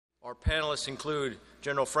Our panelists include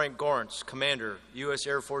General Frank Gorenc, Commander, U.S.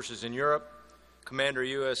 Air Forces in Europe, Commander,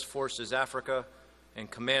 U.S. Forces Africa, and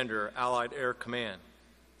Commander, Allied Air Command.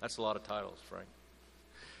 That's a lot of titles, Frank.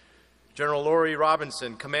 General Lori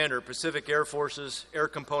Robinson, Commander, Pacific Air Forces, Air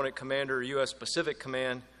Component Commander, U.S. Pacific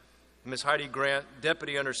Command, and Ms. Heidi Grant,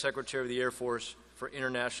 Deputy Undersecretary of the Air Force for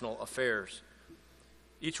International Affairs.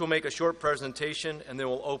 Each will make a short presentation, and then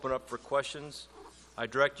we'll open up for questions. I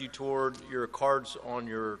direct you toward your cards on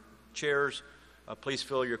your chairs. Please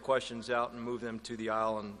fill your questions out and move them to the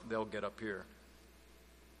aisle, and they'll get up here.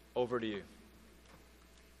 Over to you.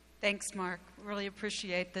 Thanks, Mark. Really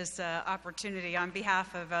appreciate this opportunity. On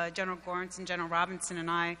behalf of General Gorenc and General Robinson and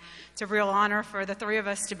I, it's a real honor for the three of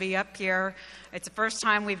us to be up here. It's the first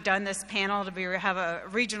time we've done this panel to have a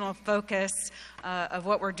regional focus of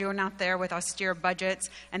what we're doing out there with austere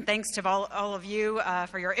budgets. And thanks to all of you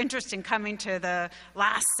for your interest in coming to the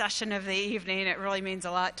last session of the evening. It really means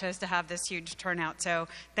a lot to us to have this huge turnout. So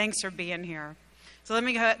thanks for being here. So let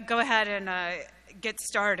me go ahead and get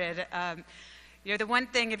started. You know, the one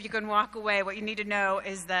thing, if you can walk away, what you need to know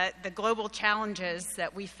is that the global challenges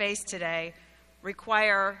that we face today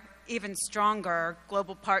require even stronger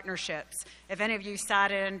global partnerships. If any of you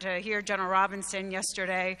sat in to hear General Robinson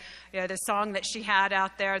yesterday, you know, the song that she had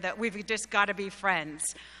out there, that we've just got to be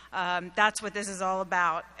friends. That's what this is all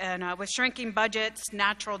about. And with shrinking budgets,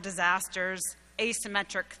 natural disasters,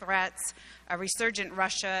 asymmetric threats, a resurgent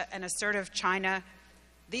Russia, and assertive China,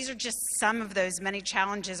 these are just some of those many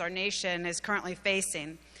challenges our nation is currently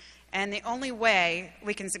facing. And the only way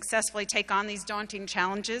we can successfully take on these daunting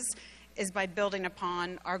challenges is by building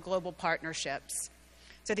upon our global partnerships.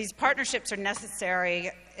 So these partnerships are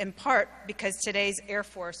necessary in part because today's Air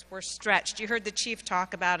Force, we're stretched. You heard the Chief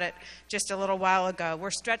talk about it just a little while ago.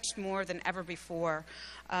 We're stretched more than ever before.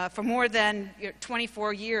 For more than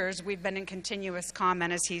 24 years, we've been in continuous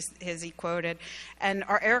combat, as he quoted. And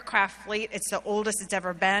our aircraft fleet, it's the oldest it's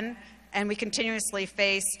ever been, and we continuously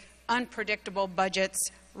face unpredictable budgets,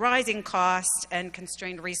 rising costs, and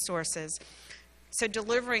constrained resources. So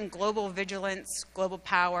delivering global vigilance, global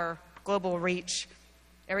power, global reach,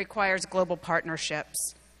 it requires global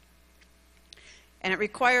partnerships. And it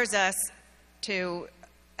requires us to,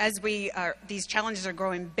 as these challenges are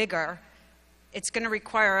growing bigger, it's going to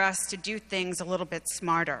require us to do things a little bit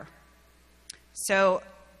smarter. So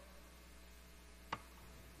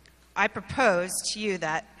I propose to you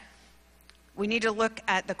that we need to look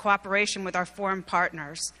at the cooperation with our foreign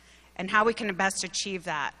partners and how we can best achieve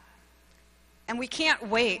that. And we can't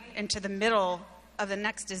wait into the middle of the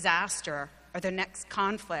next disaster or the next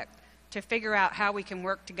conflict to figure out how we can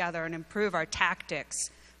work together and improve our tactics,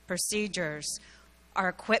 procedures, our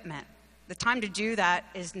equipment. The time to do that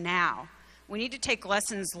is now. We need to take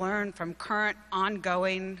lessons learned from current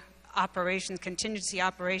ongoing operations, contingency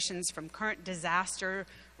operations, from current disaster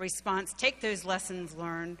response. Take those lessons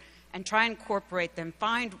learned and try and incorporate them.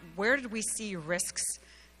 Find where did we see risks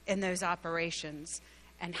in those operations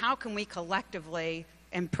and how can we collectively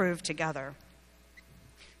improve together.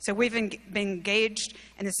 So we've been engaged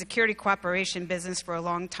in the security cooperation business for a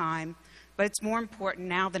long time, but it's more important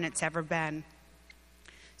now than it's ever been.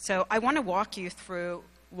 So I want to walk you through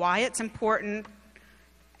why it's important,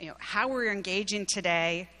 how we're engaging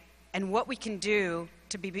today, and what we can do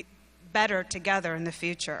to be better together in the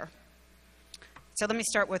future. So let me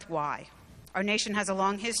start with why. Our nation has a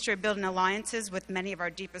long history of building alliances with many of our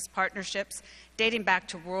deepest partnerships, dating back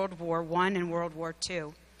to World War I and World War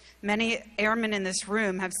II. Many airmen in this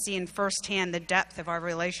room have seen firsthand the depth of our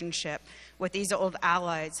relationship with these old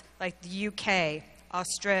allies like the UK,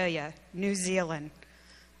 Australia, New Zealand.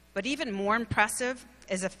 But even more impressive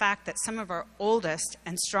is the fact that some of our oldest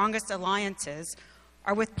and strongest alliances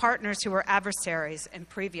are with partners who were adversaries in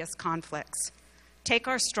previous conflicts. Take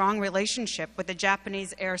our strong relationship with the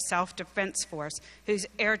Japanese Air Self-Defense Force, whose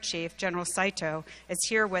Air Chief, General Saito, is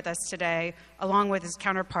here with us today, along with his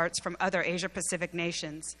counterparts from other Asia-Pacific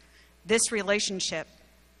nations. This relationship,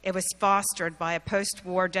 it was fostered by a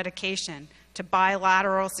post-war dedication to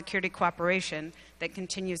bilateral security cooperation that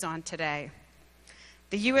continues on today.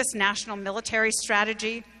 The U.S. National Military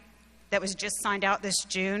Strategy that was just signed out this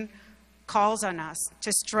June calls on us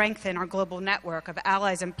to strengthen our global network of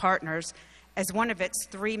allies and partners as one of its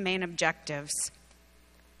three main objectives.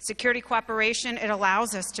 Security cooperation, it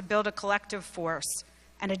allows us to build a collective force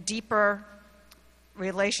and a deeper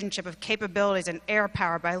relationship of capabilities and air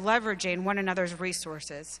power by leveraging one another's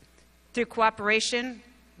resources. Through cooperation,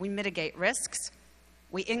 we mitigate risks,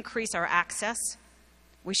 we increase our access,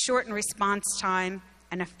 we shorten response time,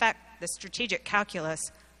 and affect the strategic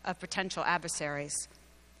calculus of potential adversaries.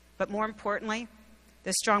 But more importantly,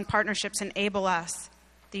 the strong partnerships enable us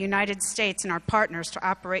the United States and our partners to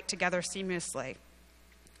operate together seamlessly.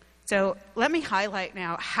 So let me highlight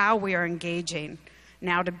now how we are engaging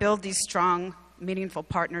now to build these strong, meaningful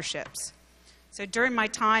partnerships. So during my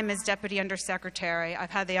time as Deputy Undersecretary,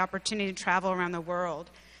 I've had the opportunity to travel around the world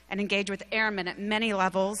and engage with airmen at many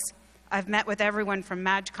levels. I've met with everyone from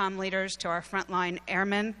MAJCOM leaders to our frontline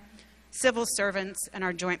airmen, civil servants, and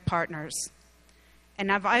our joint partners.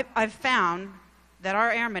 And I've found that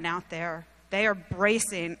our airmen out there, they are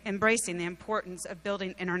embracing the importance of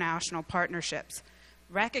building international partnerships,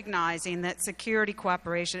 recognizing that security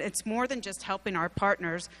cooperation, it's more than just helping our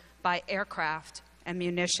partners buy aircraft and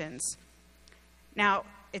munitions. Now,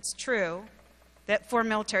 it's true that foreign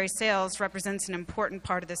military sales represents an important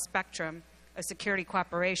part of the spectrum of security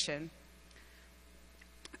cooperation.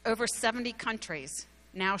 Over 70 countries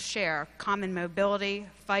now share common mobility,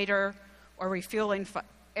 fighter, or refueling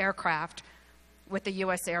aircraft with the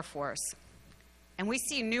U.S. Air Force. And we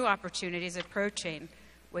see new opportunities approaching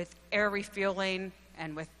with air refueling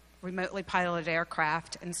and with remotely piloted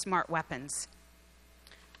aircraft and smart weapons.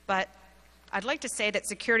 But I'd like to say that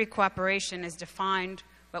security cooperation is defined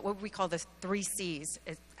by what we call the 3 C's.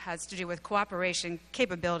 It has to do with cooperation,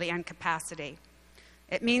 capability, and capacity.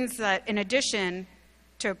 It means that in addition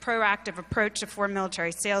to a proactive approach to foreign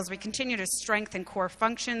military sales, we continue to strengthen core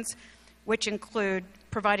functions, which include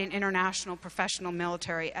providing international professional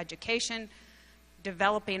military education,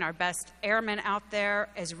 developing our best airmen out there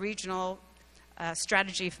as regional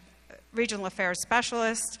affairs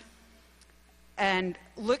specialists, and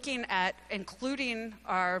looking at including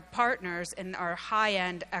our partners in our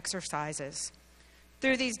high-end exercises.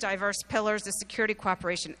 Through these diverse pillars, the security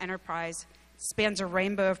cooperation enterprise spans a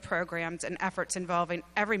rainbow of programs and efforts involving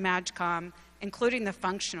every MAJCOM, including the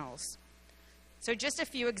functionals. So just a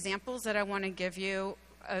few examples that I want to give you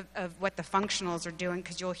of what the functionals are doing,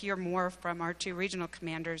 because you'll hear more from our 2 regional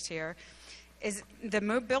commanders here, is the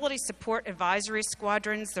mobility support advisory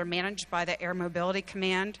squadrons. They're managed by the Air Mobility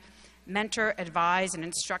Command, mentor, advise, and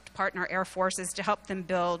instruct partner air forces to help them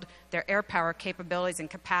build their air power capabilities and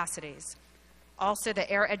capacities. Also, the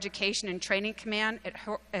Air Education and Training Command,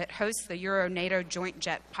 it hosts the Euro-NATO Joint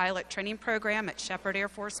Jet Pilot Training Program at Shepherd Air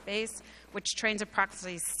Force Base, which trains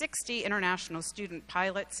approximately 60 international student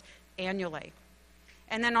pilots annually.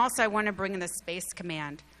 And then also I want to bring in the Space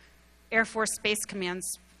Command. Air Force Space Command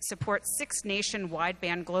supports 6 nation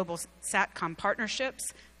wideband global SATCOM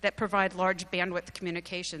partnerships that provide large bandwidth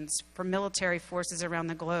communications for military forces around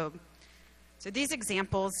the globe. So these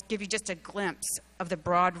examples give you just a glimpse of the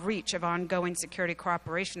broad reach of ongoing security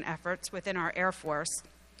cooperation efforts within our Air Force.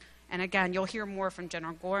 And again, you'll hear more from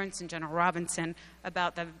General Gorenc and General Robinson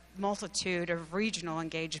about the multitude of regional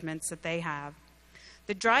engagements that they have.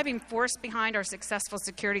 The driving force behind our successful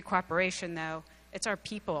security cooperation, though, it's our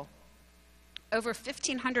people. Over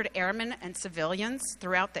 1,500 airmen and civilians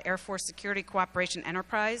throughout the Air Force Security Cooperation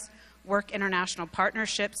Enterprise work international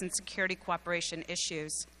partnerships and security cooperation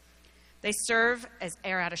issues. They serve as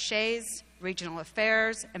air attachés, regional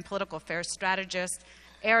affairs, and political affairs strategists,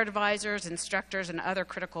 air advisors, instructors, and other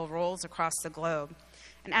critical roles across the globe.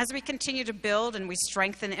 And as we continue to build and we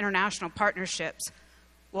strengthen international partnerships,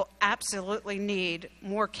 we'll absolutely need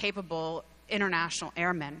more capable international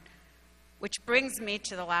airmen. Which brings me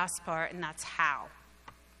to the last part, and that's how.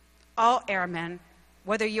 All airmen,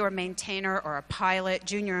 whether you're a maintainer or a pilot,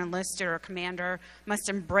 junior enlisted or a commander, must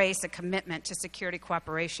embrace a commitment to security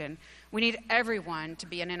cooperation. We need everyone to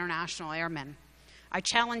be an international airman. I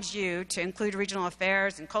challenge you to include regional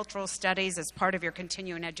affairs and cultural studies as part of your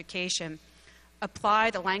continuing education. Apply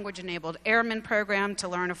the language-enabled airman program to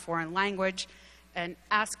learn a foreign language, and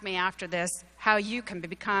ask me after this how you can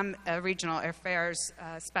become a regional affairs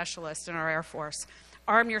specialist in our Air Force.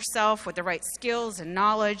 Arm yourself with the right skills and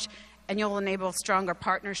knowledge, and you'll enable stronger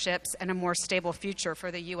partnerships and a more stable future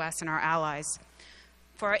for the U.S. and our allies.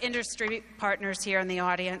 For our industry partners here in the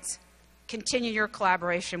audience, continue your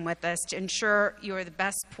collaboration with us to ensure you are the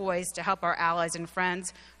best poised to help our allies and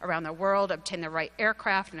friends around the world obtain the right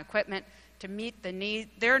aircraft and equipment to meet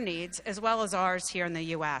their needs as well as ours here in the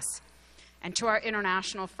U.S. And to our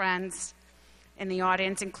international friends in the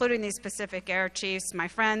audience, including these Pacific Air Chiefs, my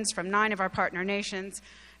friends from 9 of our partner nations,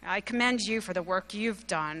 I commend you for the work you've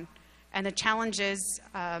done and the challenges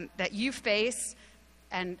that you face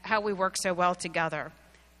and how we work so well together,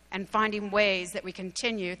 and finding ways that we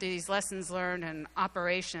continue through these lessons learned and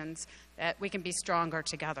operations that we can be stronger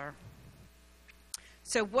together.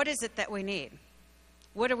 So what is it that we need?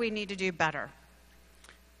 What do we need to do better?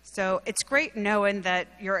 So it's great knowing that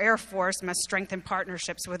your Air Force must strengthen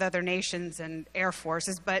partnerships with other nations and air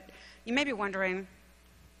forces, but you may be wondering,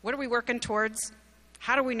 what are we working towards?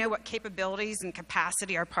 How do we know what capabilities and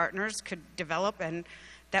capacity our partners could develop and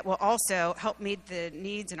that will also help meet the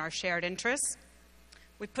needs and our shared interests?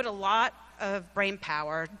 We put a lot of brain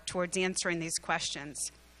power towards answering these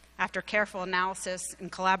questions. After careful analysis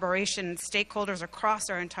and collaboration with stakeholders across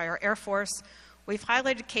our entire Air Force, we've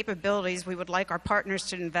highlighted capabilities we would like our partners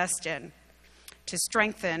to invest in to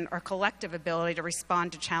strengthen our collective ability to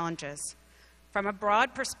respond to challenges. From a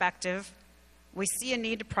broad perspective, we see a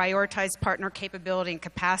need to prioritize partner capability and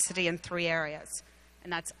capacity in 3 areas,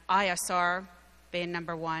 and that's ISR being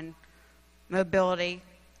number 1, mobility,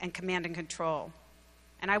 and command and control.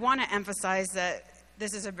 And I want to emphasize that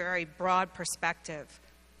this is a very broad perspective.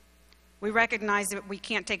 We recognize that we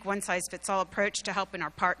can't take one-size-fits-all approach to helping our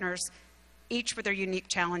partners, each with their unique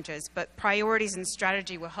challenges, but priorities and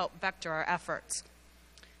strategy will help vector our efforts.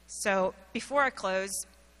 So before I close,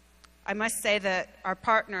 I must say that our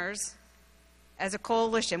partners, as a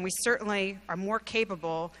coalition, we certainly are more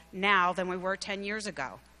capable now than we were 10 years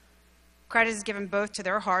ago. Credit is given both to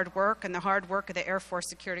their hard work and the hard work of the Air Force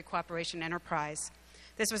Security Cooperation Enterprise.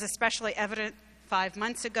 This was especially evident 5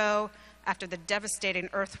 months ago after the devastating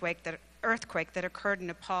earthquake that occurred in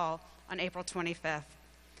Nepal on April 25th.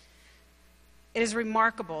 It is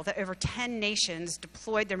remarkable that over 10 nations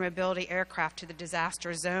deployed their mobility aircraft to the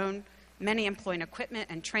disaster zone, many employing equipment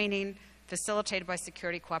and training facilitated by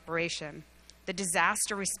security cooperation. The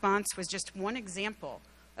disaster response was just one example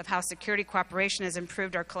of how security cooperation has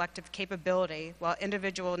improved our collective capability while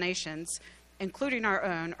individual nations, including our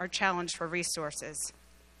own, are challenged for resources.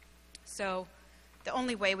 So the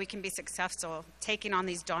only way we can be successful taking on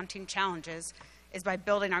these daunting challenges is by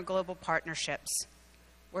building our global partnerships.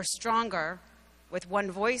 We're stronger with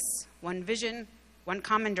one voice, one vision, one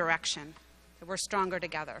common direction. So we're stronger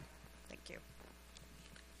together. Thank you.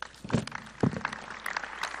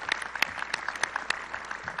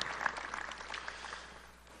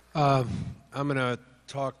 I'm going to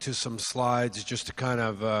talk to some slides just to kind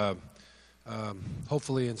of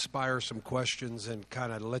hopefully inspire some questions and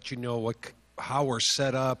kind of let you know how we're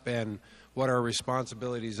set up and what our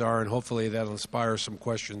responsibilities are, and hopefully that'll inspire some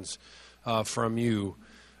questions from you.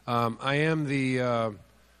 I am the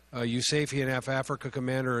USAFE and Africa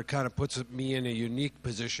commander. It kind of puts me in a unique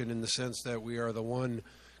position in the sense that we are the one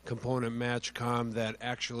component MATCHCOM that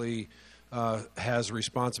actually has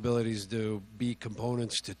responsibilities to be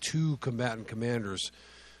components to 2 combatant commanders.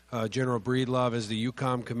 General Breedlove is the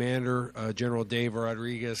EUCOM commander, General Dave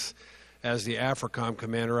Rodriguez as the AFRICOM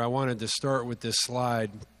commander. I wanted to start with this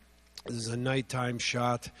slide. This is a nighttime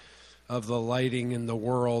shot of the lighting in the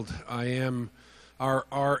world. Our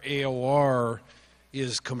AOR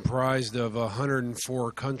is comprised of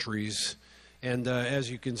 104 countries, and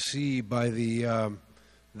as you can see by the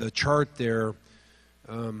chart there,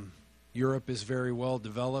 Europe is very well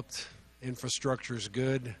developed, infrastructure is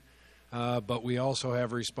good, but we also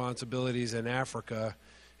have responsibilities in Africa,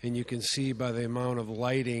 and you can see by the amount of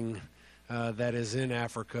lighting that is in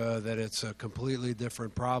Africa that it's a completely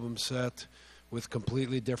different problem set with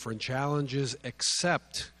completely different challenges,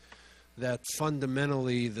 except that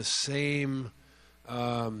fundamentally the same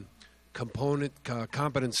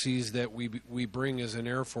competencies that we bring as an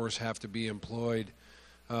Air Force have to be employed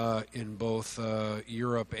in both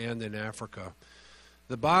Europe and in Africa.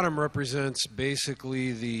 The bottom represents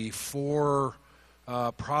basically the 4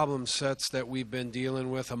 problem sets that we've been dealing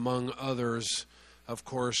with, among others. Of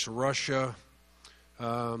course, Russia,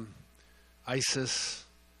 ISIS,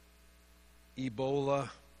 Ebola,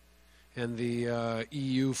 and the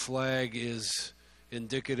EU flag is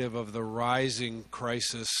indicative of the rising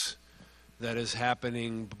crisis that is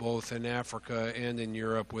happening both in Africa and in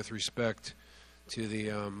Europe with respect to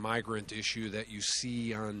the migrant issue that you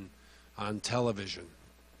see on television.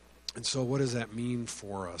 And so what does that mean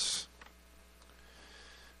for us?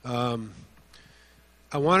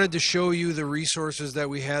 I wanted to show you the resources that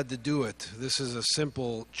we had to do it. This is a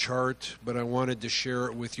simple chart, but I wanted to share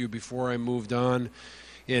it with you before I moved on.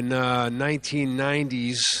 In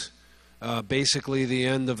 1990s, basically the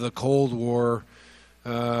end of the Cold War,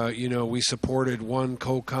 we supported one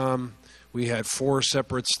COCOM. We had 4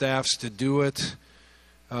 separate staffs to do it.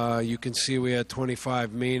 You can see we had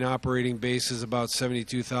 25 main operating bases, about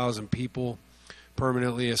 72,000 people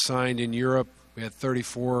permanently assigned in Europe. We had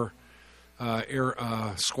 34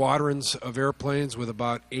 squadrons of airplanes with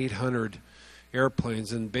about 800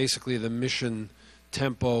 airplanes, and basically the mission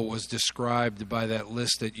tempo was described by that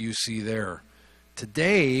list that you see there.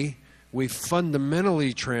 Today, we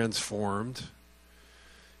fundamentally transformed,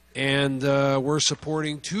 and we're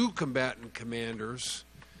supporting 2 combatant commanders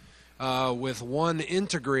with 1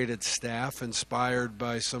 integrated staff inspired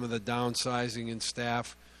by some of the downsizing in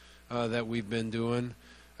staff that we've been doing.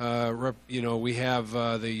 We have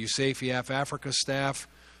the USAFE Africa staff.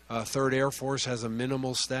 3rd Air Force has a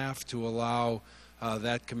minimal staff to allow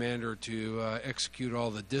that commander to execute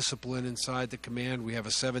all the discipline inside the command. We have a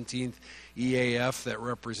 17th EAF that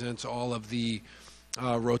represents all of the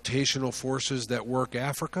rotational forces that work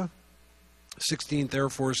Africa. 16th Air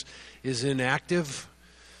Force is inactive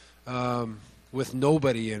with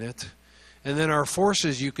nobody in it. And then our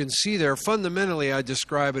forces, you can see there, fundamentally I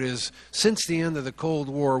describe it as, since the end of the Cold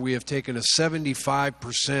War, we have taken a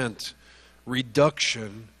 75%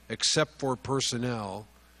 reduction, except for personnel,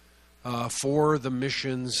 for the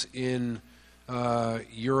missions in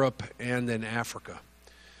Europe and in Africa.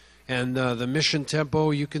 And the mission tempo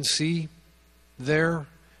you can see there,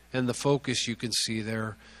 and the focus you can see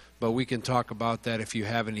there, but we can talk about that if you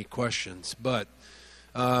have any questions. But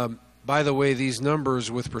by the way, these numbers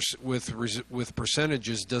with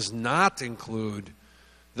percentages does not include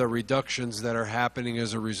the reductions that are happening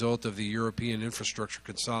as a result of the European infrastructure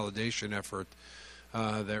consolidation effort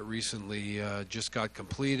that recently just got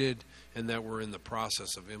completed and that we're in the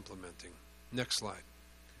process of implementing. Next slide.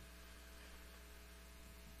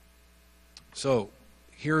 So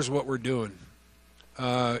here's what we're doing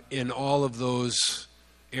in all of those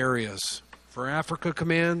areas. For Africa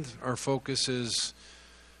Command, our focus is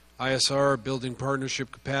ISR, building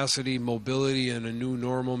partnership capacity, mobility, and a new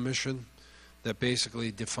normal mission that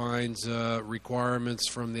basically defines requirements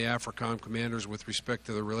from the AFRICOM commanders with respect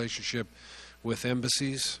to the relationship with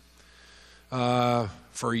embassies.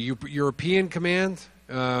 For European Command,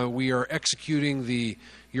 we are executing the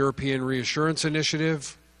European Reassurance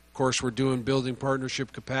Initiative. Of course, we're doing building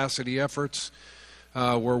partnership capacity efforts.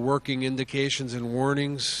 We're working indications and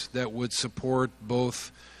warnings that would support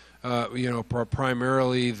both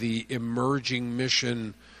primarily the emerging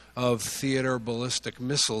mission of theater ballistic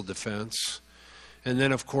missile defense. And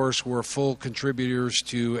then, of course, we're full contributors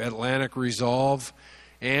to Atlantic Resolve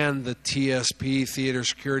and the TSP, theater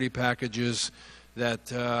security packages,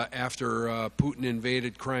 that after Putin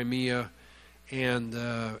invaded Crimea and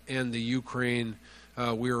the Ukraine,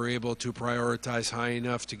 we were able to prioritize high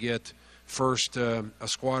enough to get first a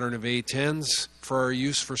squadron of A-10s for our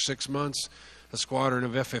use for 6 months, a squadron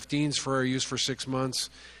of F-15s for our use for 6 months,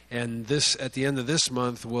 and this, at the end of this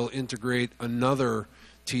month, we'll integrate another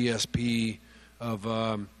TSP of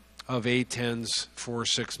A-10s for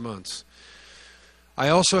 6 months. I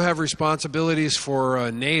also have responsibilities for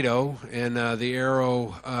NATO, and the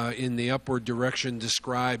arrow in the upward direction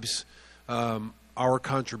describes our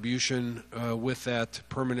contribution with that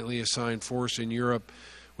permanently assigned force in Europe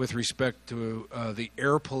with respect to the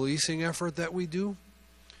air policing effort that we do.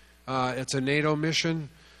 It's a NATO mission.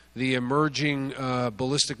 The emerging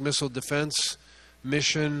ballistic missile defense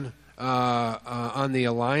mission on the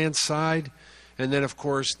alliance side. And then, of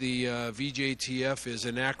course, the VJTF is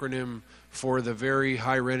an acronym for the Very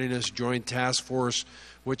High Readiness Joint Task Force,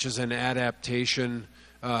 which is an adaptation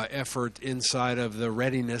effort inside of the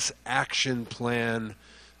Readiness Action Plan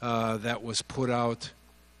that was put out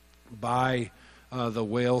by the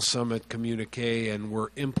Wales Summit communique, and we're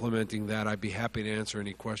implementing that. I'd be happy to answer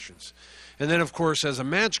any questions. And then, of course, as a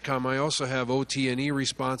MATCHCOM, I also have OT&E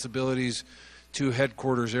responsibilities to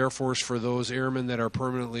Headquarters Air Force for those airmen that are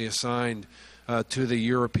permanently assigned to the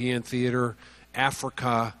European theater.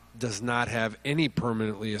 Africa does not have any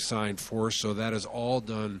permanently assigned force, so that is all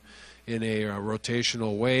done in a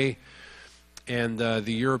rotational way. And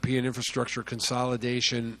the European infrastructure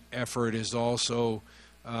consolidation effort is also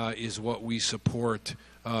is what we support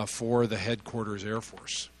for the Headquarters Air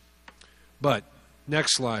Force. But,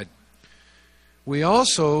 next slide. We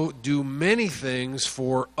also do many things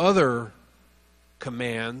for other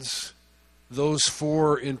commands, those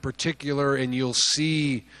four in particular, and you'll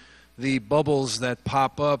see the bubbles that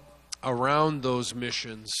pop up around those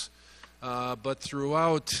missions. But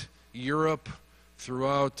throughout Europe,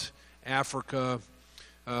 throughout Africa,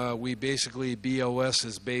 we basically, BOS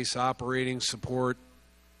is base operating support,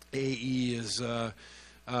 AE is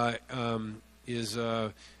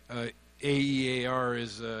AEAR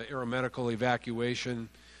is aeromedical evacuation,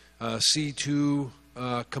 C2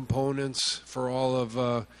 components for all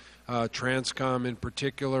of Transcom in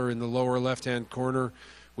particular in the lower left-hand corner.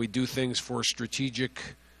 We do things for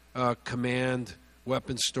strategic command,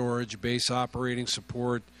 weapon storage, base operating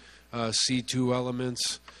support, C2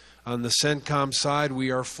 elements. On the CENTCOM side,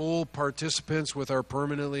 we are full participants with our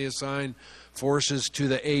permanently assigned forces to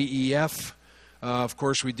the AEF. Of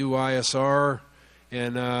course, we do ISR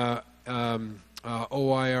and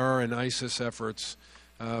OIR and ISIS efforts,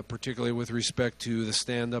 particularly with respect to the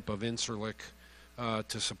stand-up of Incirlik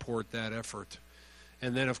to support that effort.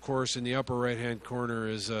 And then, of course, in the upper right-hand corner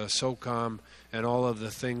is SOCOM and all of the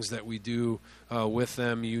things that we do with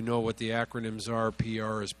them. You know what the acronyms are.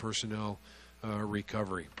 PR is Personnel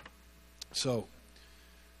Recovery. So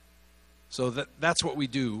that's what we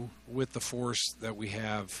do with the force that we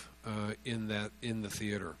have in the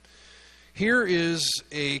theater. Here is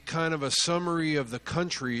a kind of a summary of the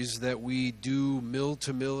countries that we do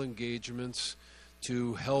mill-to-mill engagements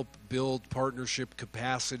to help build partnership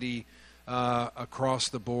capacity across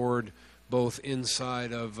the board, both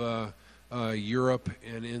inside of Europe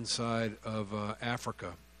and inside of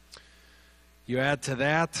Africa. You add to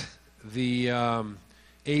that the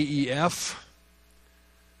AEF,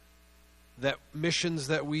 that missions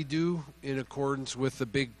that we do in accordance with the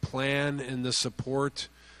big plan and the support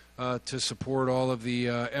to support all of the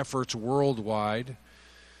efforts worldwide.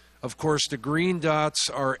 Of course, the green dots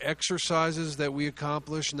are exercises that we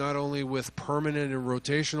accomplish not only with permanent and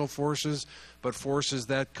rotational forces, but forces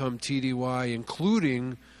that come TDY,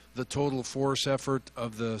 including the total force effort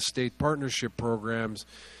of the state partnership programs.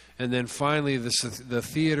 And then finally, the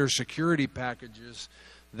theater security packages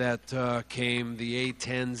that came, the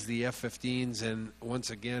A-10s, the F-15s, and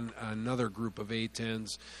once again, another group of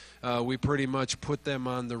A-10s. We pretty much put them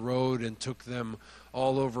on the road and took them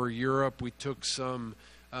all over Europe. We took some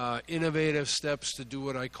innovative steps to do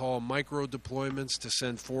what I call micro deployments, to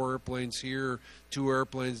send 4 airplanes here, 2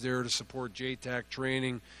 airplanes there to support JTAC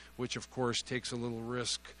training, which of course takes a little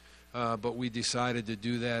risk, but we decided to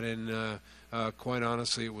do that, and quite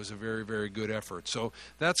honestly it was a very, very good effort. So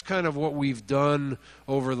that's kind of what we've done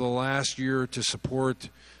over the last year to support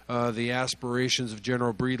the aspirations of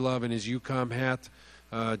General Breedlove in his EUCOM hat,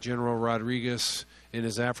 General Rodriguez in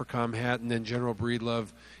his AFRICOM hat, and then General Breedlove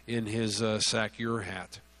in his SACEUR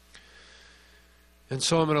hat. And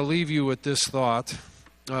so I'm going to leave you with this thought.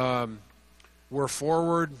 We're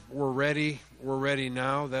forward, we're ready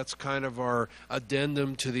now. That's kind of our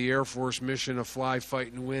addendum to the Air Force mission of fly,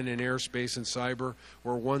 fight, and win in airspace and cyber.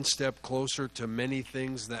 We're one step closer to many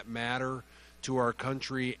things that matter to our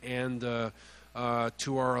country and to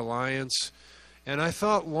our alliance. And I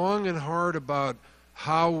thought long and hard about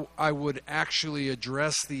how I would actually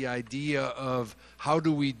address the idea of how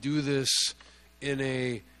do we do this in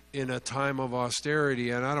a time of austerity,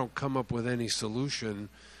 and I don't come up with any solution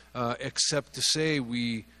except to say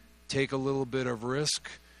we take a little bit of risk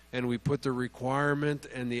and we put the requirement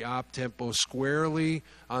and the op tempo squarely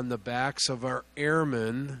on the backs of our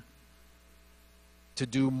airmen to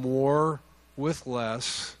do more with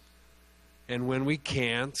less, and when we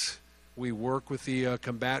can't, we work with the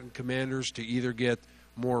combatant commanders to either get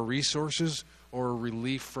more resources or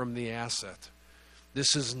relief from the asset.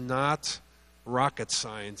 This is not rocket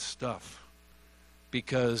science stuff,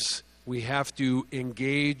 because we have to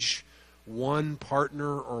engage one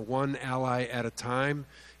partner or one ally at a time.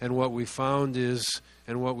 And what we found is,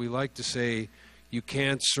 and what we like to say, you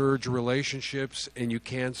can't surge relationships and you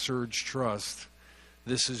can't surge trust.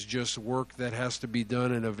 This is just work that has to be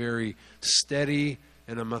done in a very steady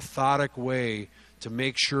and a methodic way to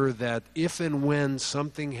make sure that if and when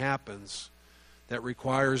something happens that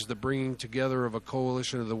requires the bringing together of a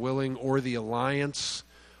coalition of the willing or the alliance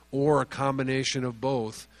or a combination of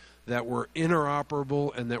both, that we're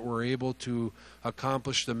interoperable and that we're able to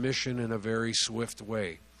accomplish the mission in a very swift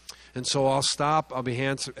way. And so I'll stop. I'll be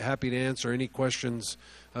happy to answer any questions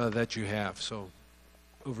that you have. So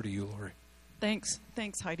over to you, Lori. Thanks,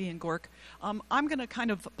 Heidi and Gork. I'm going to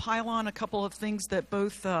kind of pile on a couple of things that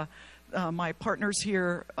both my partners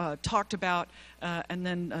here talked about and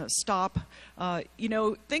then stop.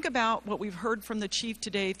 Think about what we've heard from the chief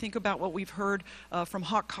today. Think about what we've heard from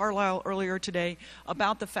Hawk Carlisle earlier today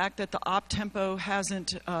about the fact that the op tempo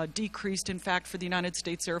hasn't decreased. In fact, for the United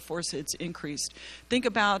States Air Force, it's increased. Think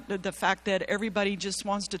about the fact that everybody just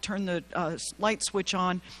wants to turn the light switch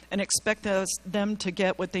on and expect them to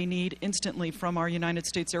get what they need instantly from our United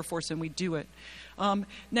States Air Force, and we do it.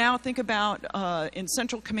 Now think about in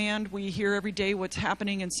Central Command. We hear every day what's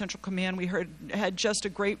happening in Central Command. We had just a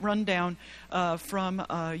great rundown from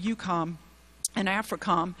EUCOM and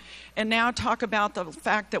AFRICOM, and now talk about the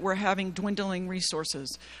fact that we're having dwindling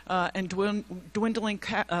resources and dwindling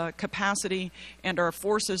capacity, and our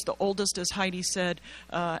forces, the oldest, as Heidi said,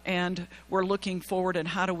 and we're looking forward and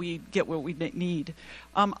how do we get what we need.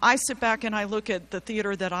 I sit back and I look at the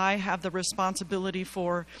theater that I have the responsibility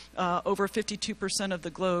for, over 52% of the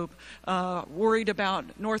globe, worried about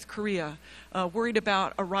North Korea, worried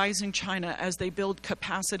about a rising China as they build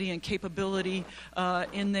capacity and capability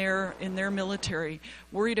in their military military,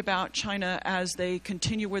 worried about China as they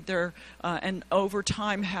continue with their, and over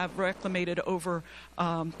time have reclamated over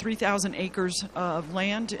 3,000 acres of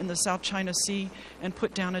land in the South China Sea and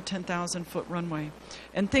put down a 10,000-foot runway.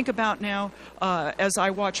 And think about now, as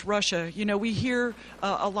I watch Russia, you know, we hear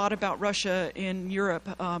a lot about Russia in Europe,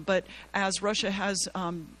 but as Russia has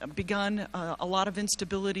begun a lot of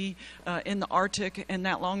instability in the Arctic, and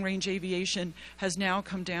that long-range aviation has now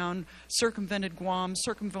come down, circumvented Guam,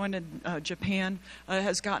 circumvented Japan,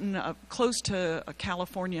 has gotten close to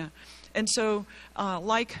California. And so,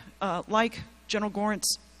 like General Gorenc,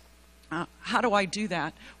 how do I do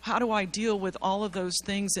that? How do I deal with all of those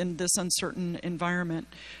things in this uncertain environment?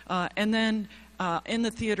 And then in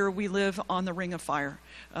the theater, we live on the Ring of Fire.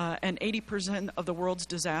 And 80% of the world's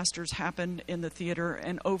disasters happen in the theater,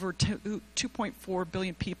 and over 2.4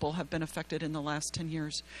 billion people have been affected in the last 10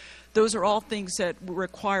 years. Those are all things that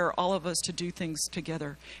require all of us to do things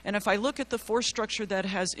together. And if I look at the force structure that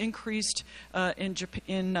has increased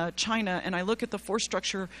in China, and I look at the force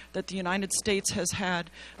structure that the United States has had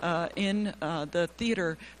in the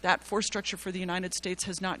theater, that force structure for the United States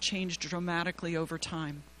has not changed dramatically over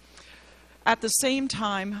time. At the same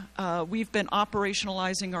time, we've been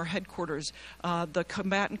operationalizing our headquarters. The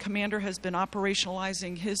combatant commander has been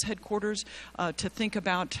operationalizing his headquarters to think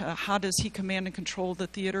about how does he command and control the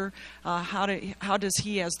theater, how does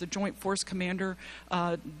he, as the Joint Force Commander,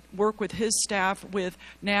 work with his staff with,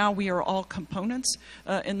 now we are all components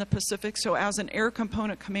in the Pacific. So as an air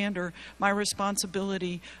component commander, my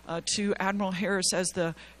responsibility to Admiral Harris as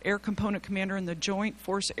the air component commander and the Joint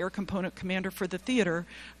Force Air Component Commander for the theater,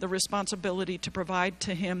 the responsibility to provide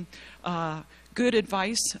to him good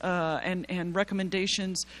advice and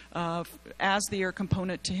recommendations as the air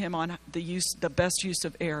component to him on the best use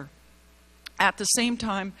of air. At the same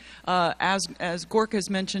time, as Gorenc has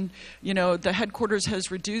mentioned, you know, the headquarters has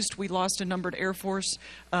reduced. We lost a numbered Air Force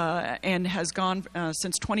and has gone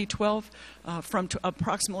since 2012 from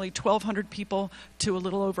approximately 1,200 people to a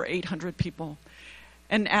little over 800 people.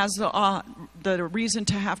 And as the reason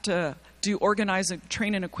to have to organize,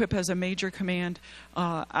 train, and equip as a major command,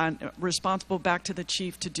 I'm responsible back to the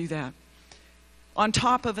chief to do that. On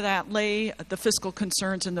top of that lay the fiscal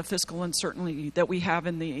concerns and the fiscal uncertainty that we have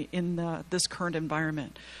in this current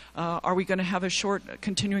environment. Are we going to have a short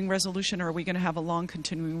continuing resolution, or are we going to have a long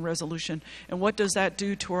continuing resolution? And what does that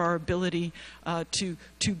do to our ability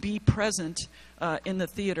to be present in the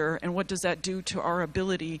theater, and what does that do to our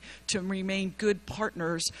ability to remain good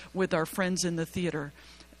partners with our friends in the theater?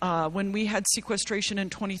 When we had sequestration in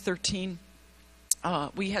 2013,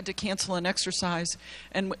 we had to cancel an exercise,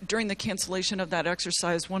 and during the cancellation of that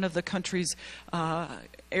exercise, one of the country's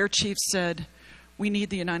air chiefs said, we need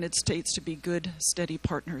the United States to be good, steady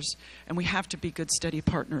partners, and we have to be good, steady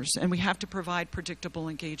partners, and we have to provide predictable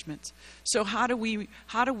engagements. So how do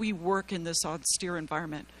we work in this austere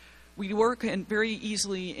environment? We work very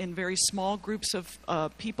easily in very small groups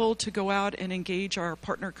of people to go out and engage our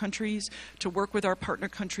partner countries, to work with our partner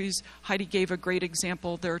countries. Heidi gave a great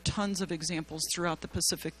example. There are tons of examples throughout the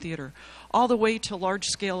Pacific Theater, all the way to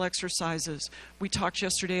large-scale exercises. We talked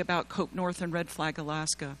yesterday about Cope North and Red Flag,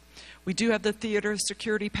 Alaska. We do have the theater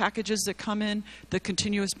security packages that come in, the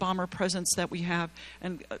continuous bomber presence that we have,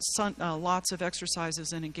 and lots of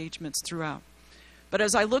exercises and engagements throughout. But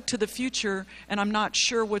as I look to the future, and I'm not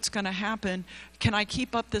sure what's going to happen, can I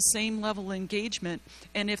keep up the same level of engagement?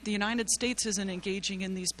 And if the United States isn't engaging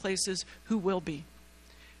in these places, who will be?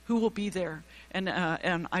 Who will be there? And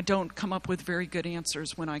I don't come up with very good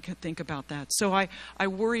answers when I can think about that. So I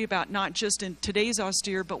worry about not just in today's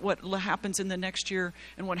austere, but what happens in the next year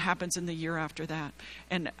and what happens in the year after that.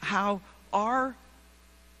 And how our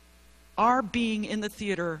being in the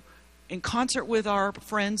theater, in concert with our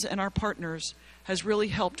friends and our partners, has really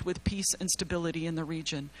helped with peace and stability in the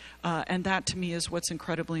region. And that, to me, is what's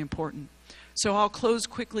incredibly important. So I'll close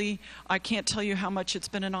quickly. I can't tell you how much it's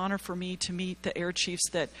been an honor for me to meet the air chiefs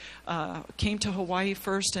that came to Hawaii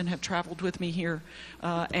first and have traveled with me here.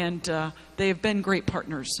 And they have been great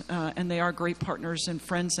partners, and they are great partners and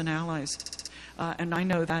friends and allies. And I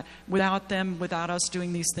know that without them, without us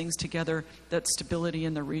doing these things together, that stability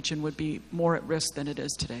in the region would be more at risk than it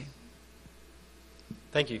is today.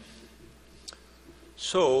 Thank you.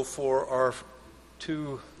 So for our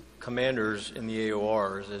two commanders in the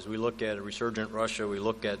AORs, as we look at a resurgent Russia, we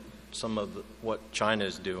look at some of what China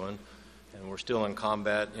is doing, and we're still in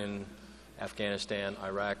combat in Afghanistan,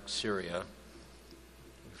 Iraq, Syria.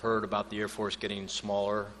 We've heard about the Air Force getting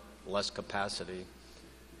smaller, less capacity.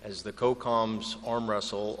 As the COCOMs arm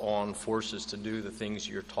wrestle on forces to do the things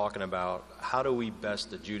you're talking about, how do we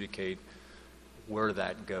best adjudicate where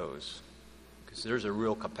that goes? Because there's a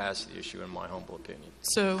real capacity issue in my humble opinion.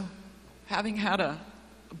 So, having had a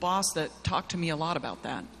boss that talked to me a lot about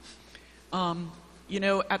that, you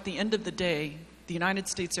know, at the end of the day, the United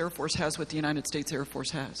States Air Force has what the United States Air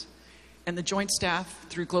Force has. And the Joint Staff,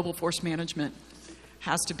 through Global Force Management,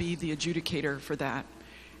 has to be the adjudicator for that.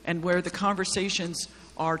 And where the conversations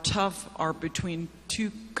are tough are between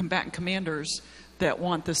two combatant commanders that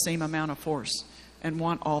want the same amount of force and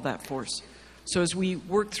want all that force. So as we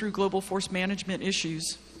work through Global Force Management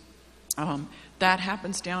issues, that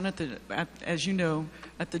happens down as you know,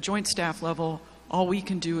 at the Joint Staff level. All we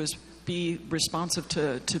can do is be responsive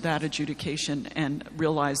to that adjudication and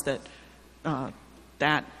realize that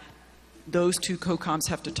that those two COCOMs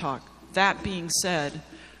have to talk. That being said,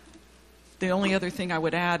 the only other thing I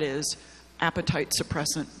would add is appetite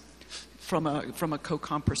suppressant from a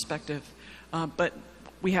COCOM perspective. But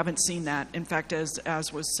we haven't seen that. In fact,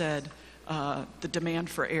 as was said, the demand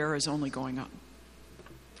for air is only going up.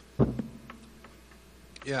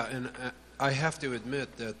 Yeah, and I have to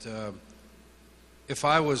admit that if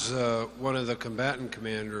I was one of the combatant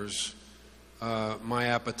commanders, my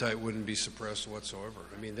appetite wouldn't be suppressed whatsoever.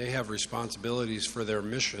 I mean, they have responsibilities for their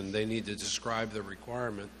mission. They need to describe the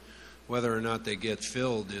requirement. Whether or not they get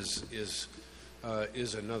filled is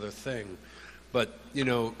another thing. But, you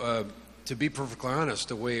know, to be perfectly honest,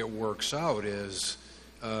 the way it works out is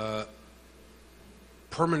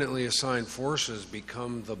permanently assigned forces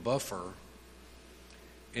become the buffer,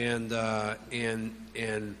 and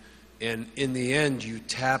in the end, you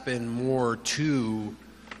tap in more to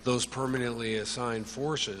those permanently assigned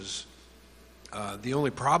forces. The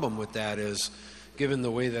only problem with that is, given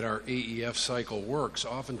the way that our AEF cycle works,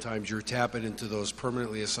 oftentimes you're tapping into those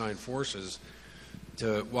permanently assigned forces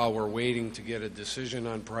while we're waiting to get a decision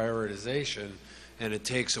on prioritization, and it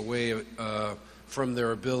takes away from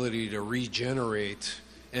their ability to regenerate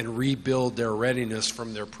and rebuild their readiness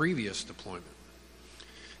from their previous deployment.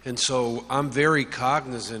 And so I'm very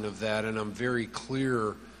cognizant of that, and I'm very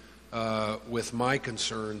clear with my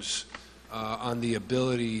concerns on the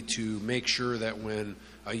ability to make sure that when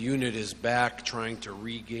a unit is back trying to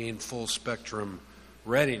regain full spectrum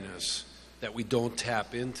readiness, that we don't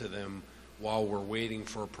tap into them while we're waiting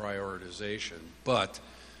for prioritization. But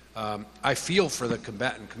I feel for the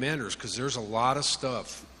combatant commanders, because there's a lot of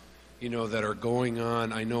stuff, you know, that are going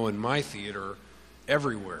on, I know in my theater,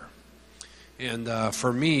 everywhere. And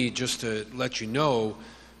for me, just to let you know,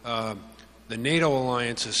 the NATO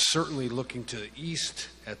alliance is certainly looking to the east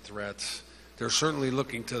at threats. They're certainly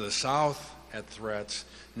looking to the south at threats.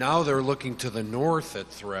 Now they're looking to the north at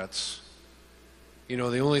threats. You know,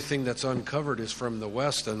 the only thing that's uncovered is from the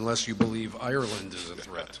west, unless you believe Ireland is a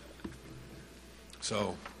threat.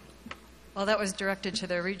 So. Well, that was directed to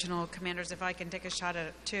the regional commanders, if I can take a shot at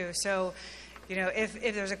it too. So, you know, if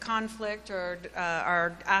there's a conflict or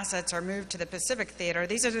our assets are moved to the Pacific theater,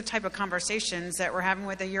 these are the type of conversations that we're having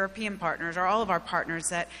with the European partners or all of our partners,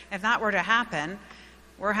 that if that were to happen,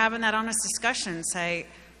 we're having that honest discussion, say,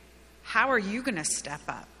 how are you going to step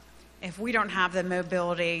up? If we don't have the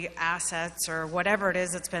mobility assets or whatever it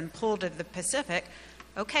is that's been pulled to the Pacific,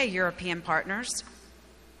 okay, European partners,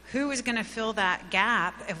 who is going to fill that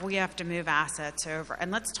gap if we have to move assets over?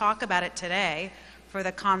 And let's talk about it today for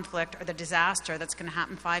the conflict or the disaster that's going to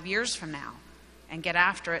happen 5 years from now, and get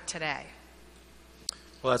after it today.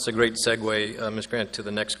 Well, that's a great segue, Ms. Grant, to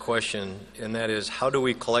the next question, and that is, how do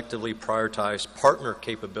we collectively prioritize partner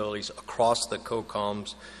capabilities across the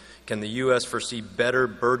COCOMs? Can the U.S. foresee better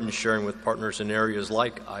burden sharing with partners in areas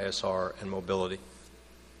like ISR and mobility?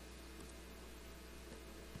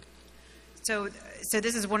 So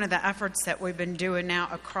this is one of the efforts that we've been doing now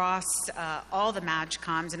across all the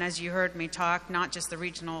MAGCOMs, and as you heard me talk, not just the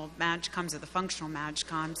regional MAGCOMs or the functional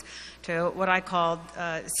MAGCOMs, to what I called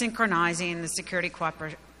synchronizing the security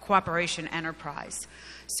cooperation enterprise.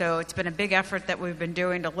 So it's been a big effort that we've been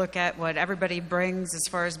doing to look at what everybody brings as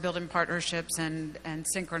far as building partnerships and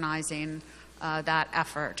synchronizing that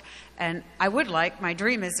effort. And I would like, my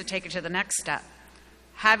dream is to take it to the next step,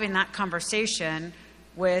 having that conversation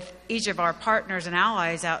with each of our partners and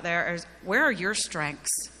allies out there is, where are your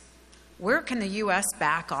strengths? Where can the U.S.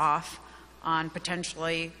 back off on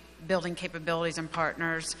potentially building capabilities and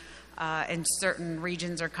partners in certain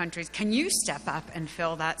regions or countries? Can you step up and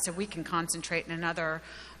fill that so we can concentrate in another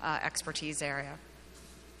expertise area?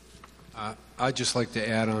 I'd just like to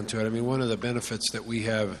add on to it. I mean, one of the benefits that we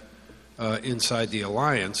have inside the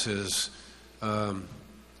alliance is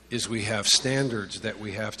we have standards that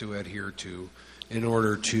we have to adhere to in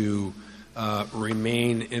order to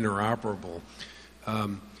remain interoperable.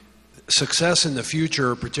 success in the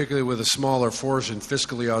future, particularly with a smaller force in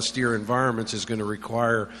fiscally austere environments, is going to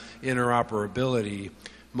require interoperability.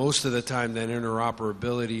 Most of the time, that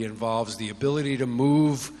interoperability involves the ability to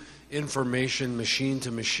move information machine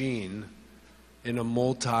to machine in a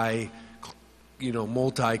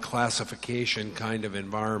multi-classification kind of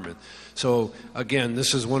environment. So again,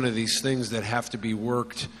 this is one of these things that have to be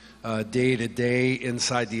worked day to day.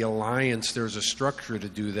 Inside the alliance, there's a structure to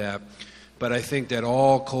do that. But I think that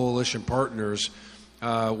all coalition partners,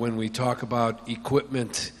 when we talk about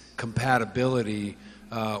equipment compatibility,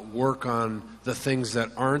 work on the things that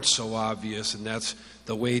aren't so obvious, and that's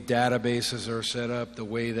the way databases are set up, the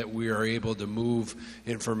way that we are able to move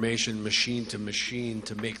information machine to machine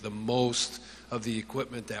to make the most of the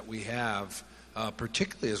equipment that we have,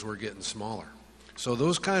 particularly as we're getting smaller. So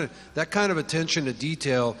that kind of attention to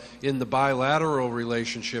detail in the bilateral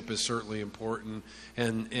relationship is certainly important,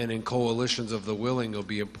 and in coalitions of the willing will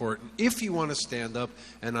be important if you want to stand up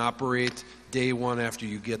and operate day one after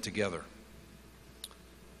you get together.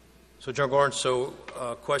 So, General Gorenc,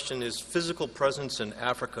 question is physical presence in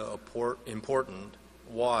Africa important?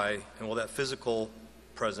 Why? And will that physical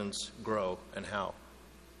presence grow, and how?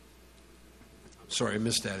 Sorry, I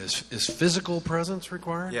missed that. Is physical presence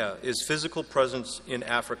required? Yeah. Is physical presence in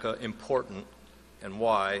Africa important, and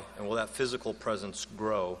why? And will that physical presence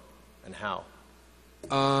grow, and how?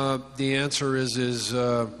 The answer is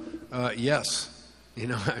yes. You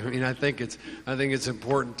know, I mean, I think it's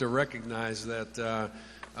important to recognize that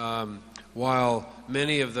while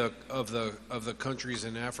many of the countries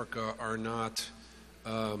in Africa are not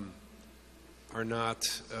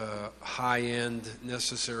high-end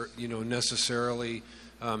necessarily.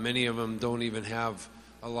 Many of them don't even have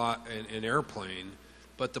an airplane.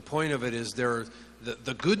 But the point of it is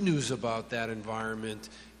the good news about that environment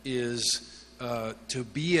is to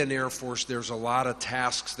be an Air Force, there's a lot of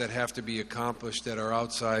tasks that have to be accomplished that are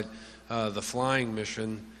outside the flying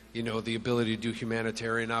mission. You know, the ability to do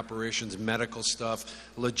humanitarian operations, medical stuff,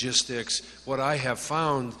 logistics. What I have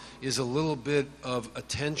found is a little bit of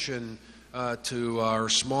attention to our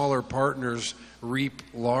smaller partners reap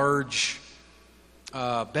large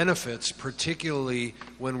benefits, particularly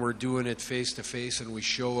when we're doing it face to face and we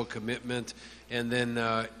show a commitment, and then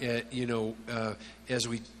and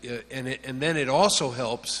then it also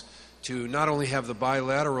helps to not only have the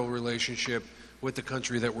bilateral relationship with the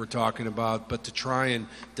country that we're talking about, but to try and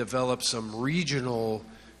develop some regional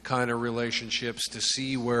kind of relationships to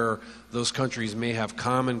see where those countries may have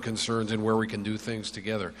common concerns and where we can do things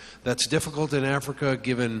together. That's difficult in Africa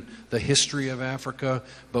given the history of Africa,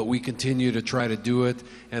 but we continue to try to do it,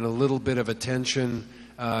 and a little bit of attention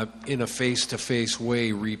in a face-to-face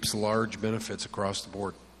way reaps large benefits across the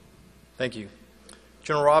board. Thank you.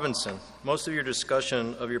 General Robinson, most of your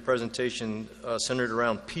discussion of your presentation centered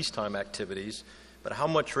around peacetime activities, but how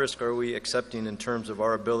much risk are we accepting in terms of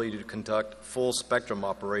our ability to conduct full spectrum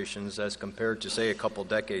operations as compared to, say, a couple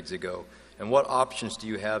decades ago? And what options do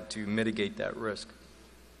you have to mitigate that risk?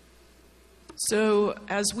 So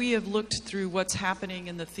as we have looked through what's happening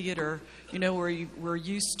in the theater, you know, we're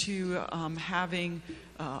used to having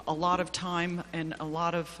a lot of time and a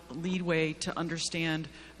lot of leeway to understand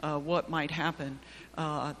what might happen.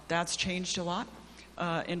 That's changed a lot.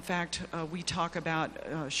 In fact, we talk about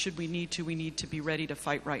we need to be ready to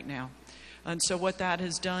fight right now. And so what that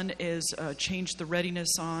has done is change the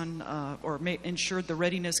readiness on, ensure the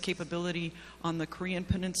readiness capability on the Korean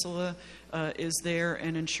Peninsula is there,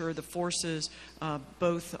 and ensure the forces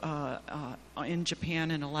both in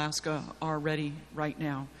Japan and Alaska are ready right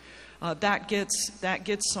now. That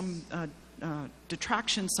gets some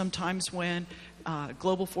detraction sometimes when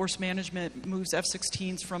Global Force Management moves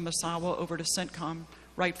F-16s from Misawa over to CENTCOM,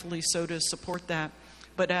 rightfully so, to support that.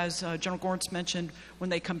 But as General Gorenc mentioned, when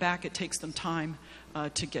they come back, it takes them time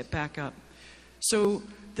to get back up. So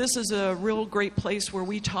this is a real great place where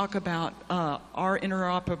we talk about our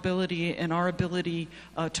interoperability and our ability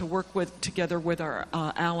to work together with our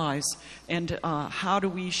allies, and how do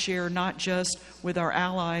we share not just with our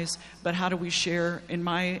allies, but how do we share,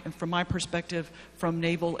 from my perspective, from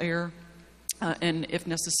naval, air, and if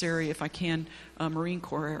necessary, if I can, Marine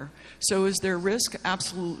Corps Air. So is there risk?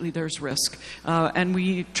 Absolutely there's risk. And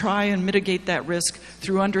we try and mitigate that risk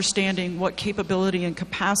through understanding what capability and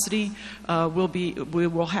capacity we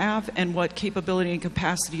will have, and what capability and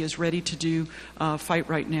capacity is ready to do fight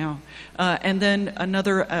right now. And then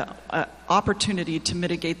another opportunity to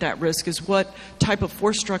mitigate that risk is what type of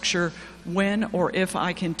force structure, when or if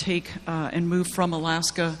I can take and move from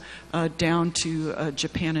Alaska down to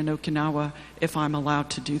Japan and Okinawa if I'm allowed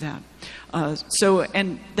to do that.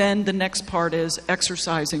 And then the next part is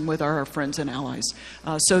exercising with our friends and allies,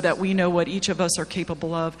 so that we know what each of us are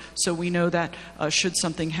capable of, so we know that should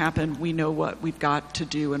something happen, we know what we've got to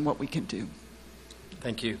do and what we can do.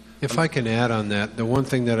 Thank you. If I can add on that, the one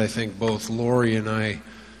thing that I think both Lori and I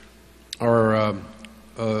are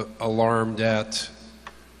alarmed at,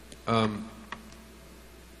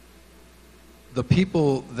 the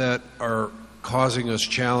people that are causing us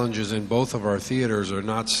challenges in both of our theaters are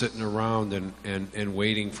not sitting around and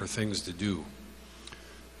waiting for things to do.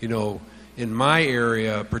 You know, in my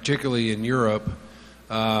area, particularly in Europe,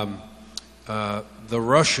 the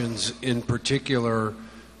Russians in particular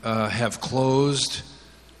have closed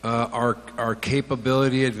our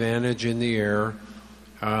capability advantage in the air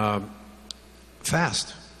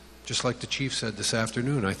fast. Just like the chief said this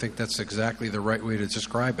afternoon. I think that's exactly the right way to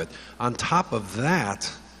describe it. On top of that,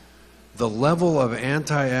 the level of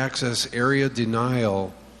anti-access area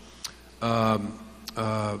denial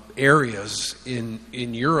areas in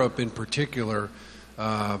Europe in particular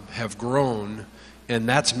have grown, and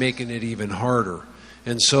that's making it even harder.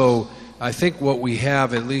 And so I think what we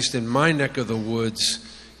have, at least in my neck of the woods,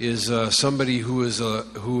 is somebody who is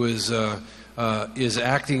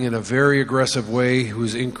acting in a very aggressive way,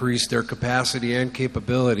 who's increased their capacity and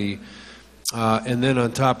capability. And then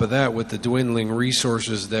on top of that, with the dwindling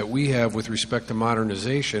resources that we have with respect to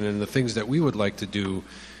modernization and the things that we would like to do,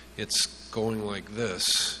 it's going like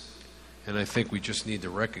this. And I think we just need to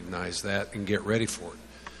recognize that and get ready for it.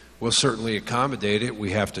 We'll certainly accommodate it.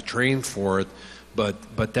 We have to train for it.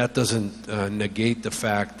 But that doesn't negate the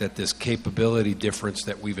fact that this capability difference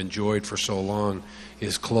that we've enjoyed for so long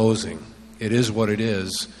is closing. It is what it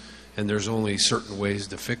is, and there's only certain ways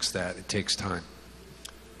to fix that. It takes time.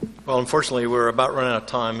 Well, unfortunately, we're about running out of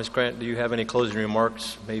time. Ms. Grant, do you have any closing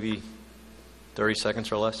remarks, maybe 30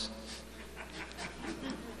 seconds or less?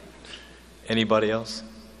 Anybody else?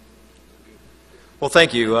 Well,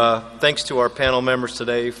 thank you. Thanks to our panel members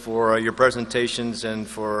today for your presentations and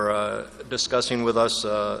for discussing with us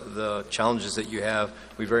the challenges that you have.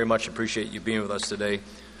 We very much appreciate you being with us today.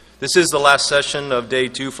 This is the last session of day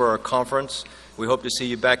 2 for our conference. We hope to see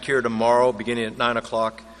you back here tomorrow beginning at 9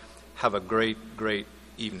 o'clock. Have a great, great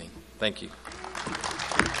evening. Thank you.